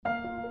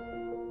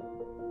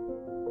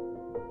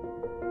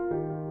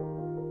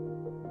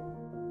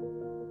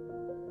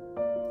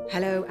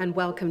Hello and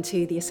welcome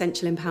to the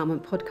Essential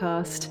Empowerment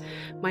Podcast.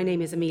 My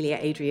name is Amelia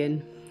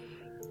Adrian.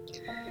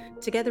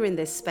 Together in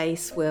this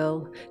space,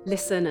 we'll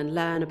listen and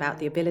learn about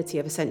the ability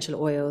of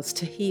essential oils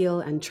to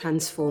heal and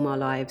transform our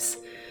lives.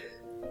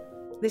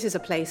 This is a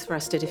place for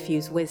us to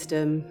diffuse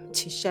wisdom,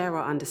 to share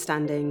our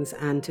understandings,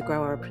 and to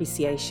grow our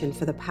appreciation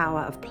for the power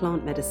of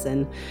plant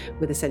medicine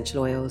with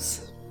essential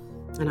oils.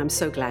 And I'm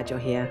so glad you're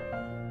here.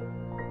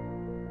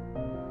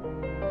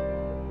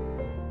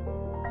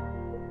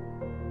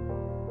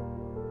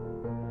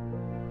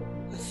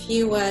 A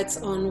few words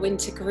on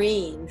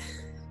Wintergreen.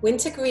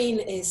 Wintergreen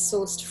is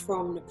sourced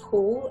from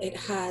Nepal. It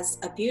has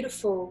a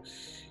beautiful,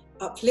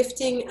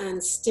 uplifting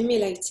and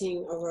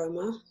stimulating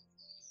aroma.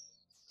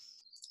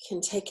 You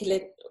can take a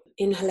little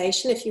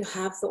inhalation if you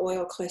have the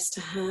oil close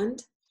to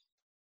hand.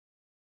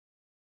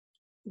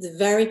 It's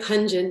very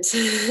pungent.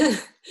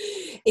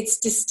 It's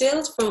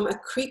distilled from a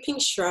creeping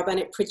shrub and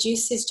it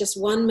produces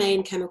just one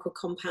main chemical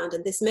compound.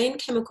 And this main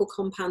chemical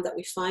compound that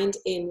we find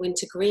in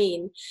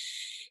Wintergreen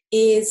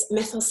is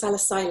methyl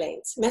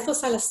salicylate. Methyl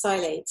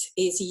salicylate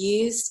is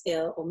used,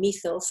 or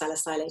methyl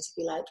salicylate if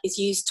you like, is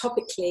used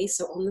topically,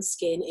 so on the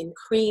skin, in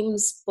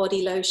creams,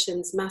 body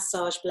lotions,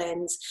 massage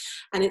blends,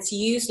 and it's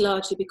used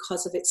largely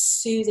because of its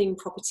soothing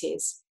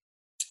properties.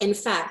 In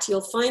fact,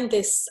 you'll find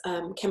this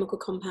chemical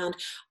compound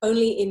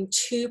only in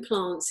two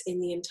plants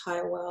in the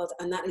entire world,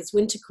 and that is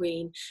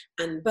wintergreen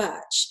and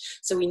birch.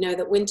 So we know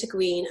that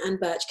wintergreen and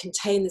birch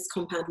contain this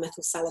compound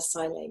methyl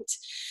salicylate.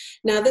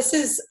 Now, this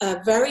is a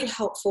very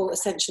helpful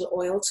essential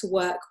oil to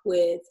work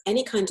with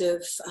any kind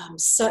of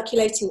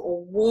circulating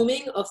or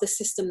warming of the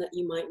system that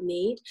you might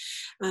need.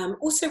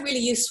 Also really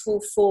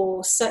useful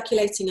for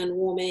circulating and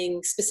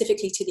warming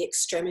specifically to the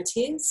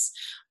extremities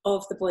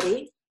of the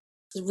body.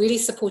 It's really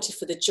supportive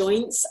for the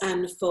joints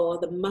and for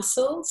the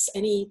muscles,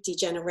 any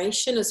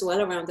degeneration as well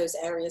around those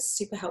areas,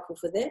 super helpful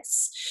for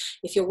this.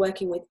 If you're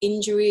working with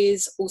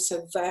injuries,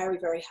 also very,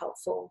 very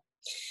helpful.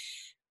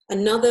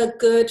 Another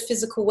good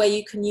physical way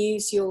you can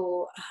use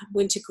your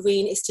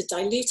wintergreen is to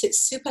dilute it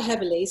super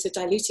heavily. So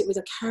dilute it with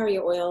a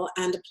carrier oil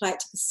and apply it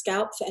to the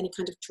scalp for any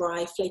kind of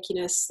dry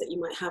flakiness that you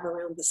might have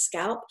around the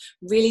scalp.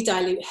 Really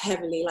dilute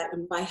heavily,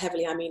 and by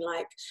heavily I mean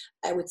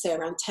I would say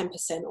around 10%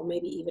 or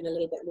maybe even a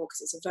little bit more,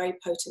 because it's a very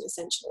potent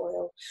essential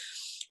oil.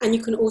 And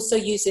you can also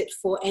use it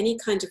for any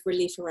kind of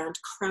relief around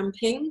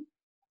cramping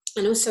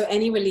and also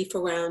any relief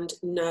around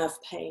nerve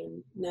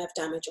pain, nerve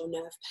damage or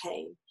nerve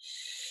pain.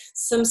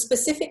 Some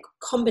specific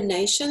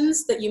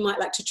combinations that you might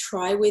like to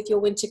try with your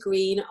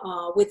wintergreen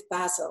are with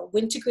basil.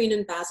 Wintergreen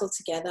and basil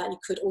together. You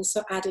could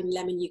also add in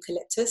lemon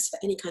eucalyptus for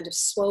any kind of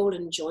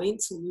swollen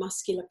joints or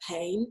muscular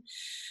pain.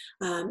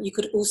 You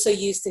could also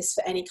use this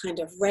for any kind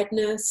of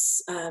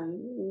redness,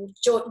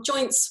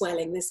 joint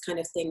swelling, this kind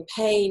of thing,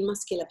 pain,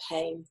 muscular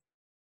pain.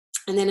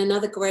 And then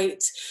another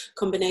great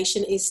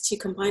combination is to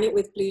combine it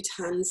with blue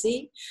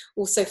tansy,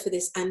 also for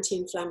this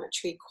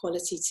anti-inflammatory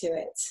quality to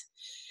it.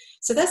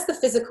 So that's the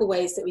physical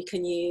ways that we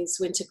can use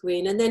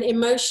wintergreen. And then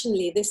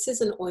emotionally, this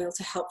is an oil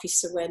to help you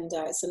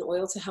surrender. It's an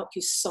oil to help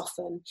you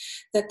soften.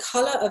 The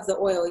color of the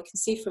oil, you can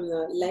see from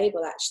the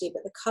label actually,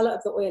 but the color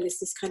of the oil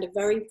is this kind of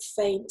very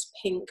faint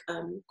pink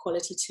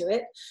quality to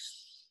it.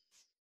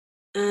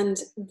 And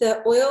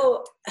the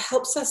oil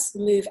helps us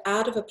move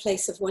out of a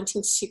place of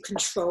wanting to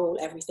control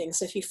everything.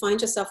 So if you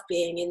find yourself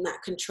being in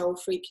that control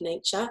freak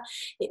nature,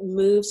 it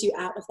moves you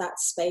out of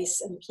that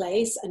space and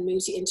place and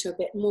moves you into a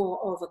bit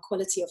more of a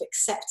quality of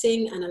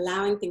accepting and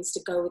allowing things to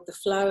go with the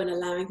flow and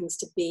allowing things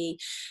to be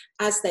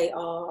as they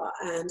are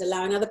and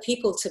allowing other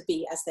people to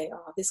be as they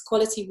are. This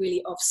quality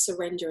really of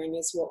surrendering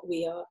is what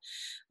we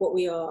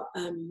are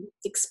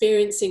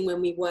experiencing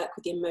when we work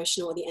with the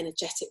emotional or the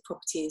energetic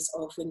properties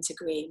of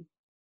wintergreen.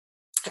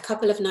 A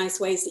couple of nice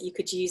ways that you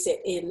could use it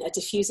in a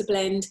diffuser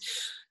blend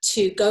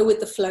to go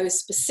with the flow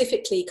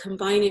specifically,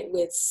 combine it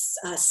with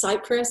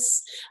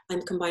cypress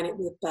and combine it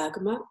with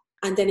bergamot.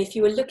 And then if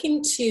you were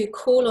looking to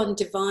call on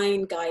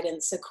divine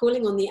guidance, so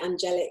calling on the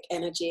angelic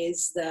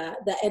energies,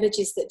 the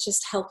energies that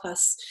just help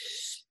us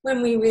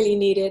when we really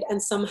need it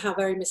and somehow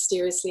very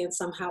mysteriously and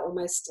somehow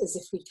almost as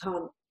if we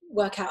can't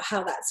work out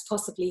how that's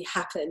possibly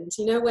happened.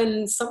 You know,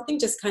 when something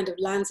just kind of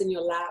lands in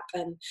your lap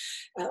and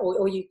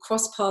or you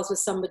cross paths with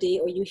somebody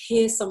or you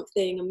hear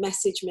something, a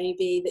message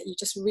maybe that you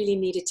just really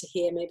needed to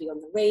hear, maybe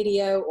on the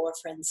radio, or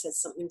a friend says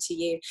something to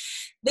you.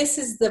 This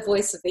is the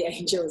voice of the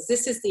angels.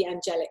 This is the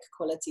angelic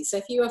quality. So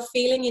if you are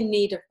feeling in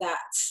need of that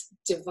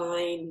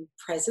divine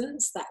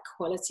presence, that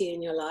quality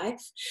in your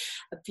life,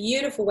 a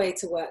beautiful way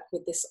to work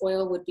with this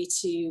oil would be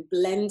to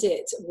blend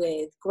it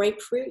with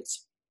grapefruit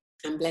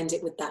and blend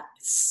it with that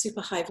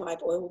super high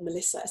vibe oil,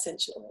 Melissa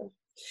essential oil.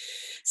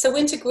 So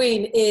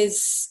wintergreen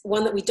is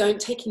one that we don't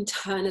take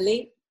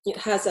internally. It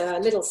has a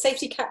little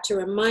safety cap to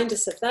remind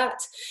us of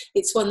that.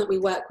 It's one that we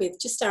work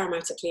with just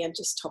aromatically and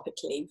just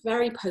topically.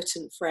 Very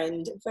potent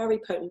friend,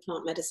 very potent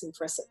plant medicine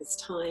for us at this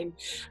time.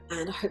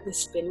 And I hope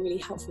this has been really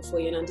helpful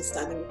for you in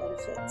understanding the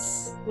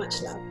benefits.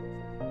 Much love.